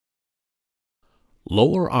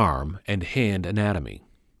Lower arm and hand anatomy.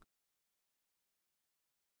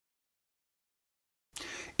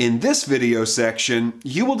 In this video section,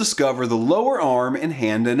 you will discover the lower arm and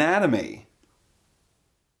hand anatomy.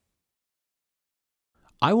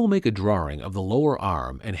 I will make a drawing of the lower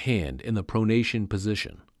arm and hand in the pronation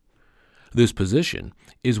position. This position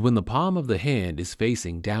is when the palm of the hand is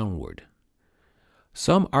facing downward.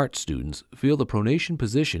 Some art students feel the pronation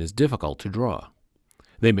position is difficult to draw.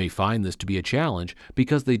 They may find this to be a challenge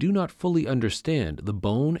because they do not fully understand the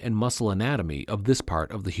bone and muscle anatomy of this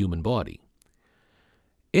part of the human body.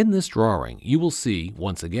 In this drawing, you will see,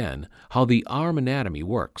 once again, how the arm anatomy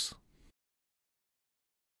works.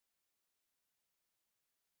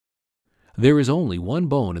 There is only one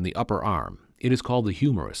bone in the upper arm. It is called the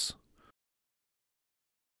humerus.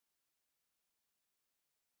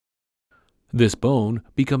 This bone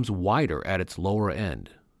becomes wider at its lower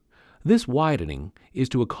end. This widening is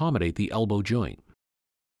to accommodate the elbow joint.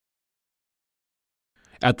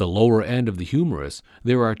 At the lower end of the humerus,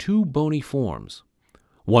 there are two bony forms.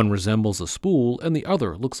 One resembles a spool and the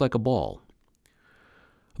other looks like a ball.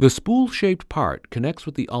 The spool-shaped part connects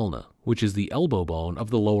with the ulna, which is the elbow bone of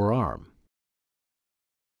the lower arm.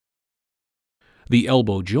 The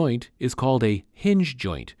elbow joint is called a hinge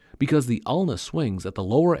joint because the ulna swings at the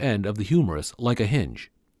lower end of the humerus like a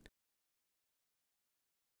hinge.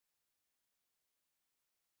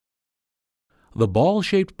 The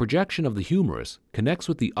ball-shaped projection of the humerus connects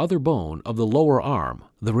with the other bone of the lower arm,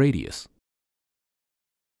 the radius.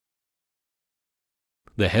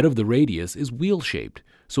 The head of the radius is wheel-shaped,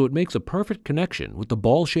 so it makes a perfect connection with the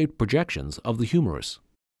ball-shaped projections of the humerus.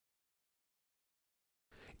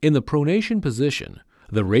 In the pronation position,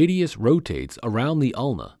 the radius rotates around the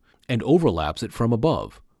ulna and overlaps it from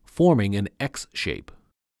above, forming an X shape.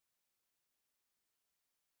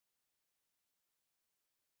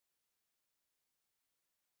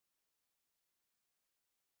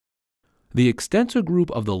 The extensor group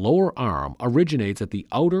of the lower arm originates at the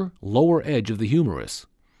outer, lower edge of the humerus.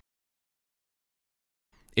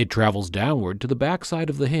 It travels downward to the backside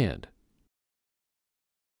of the hand.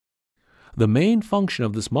 The main function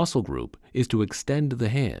of this muscle group is to extend the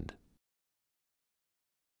hand.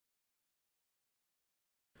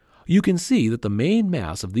 You can see that the main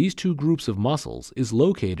mass of these two groups of muscles is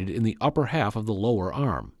located in the upper half of the lower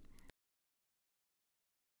arm.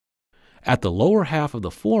 At the lower half of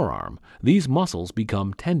the forearm, these muscles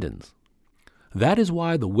become tendons. That is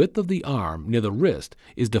why the width of the arm near the wrist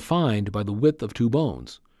is defined by the width of two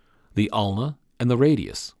bones, the ulna and the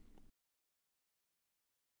radius.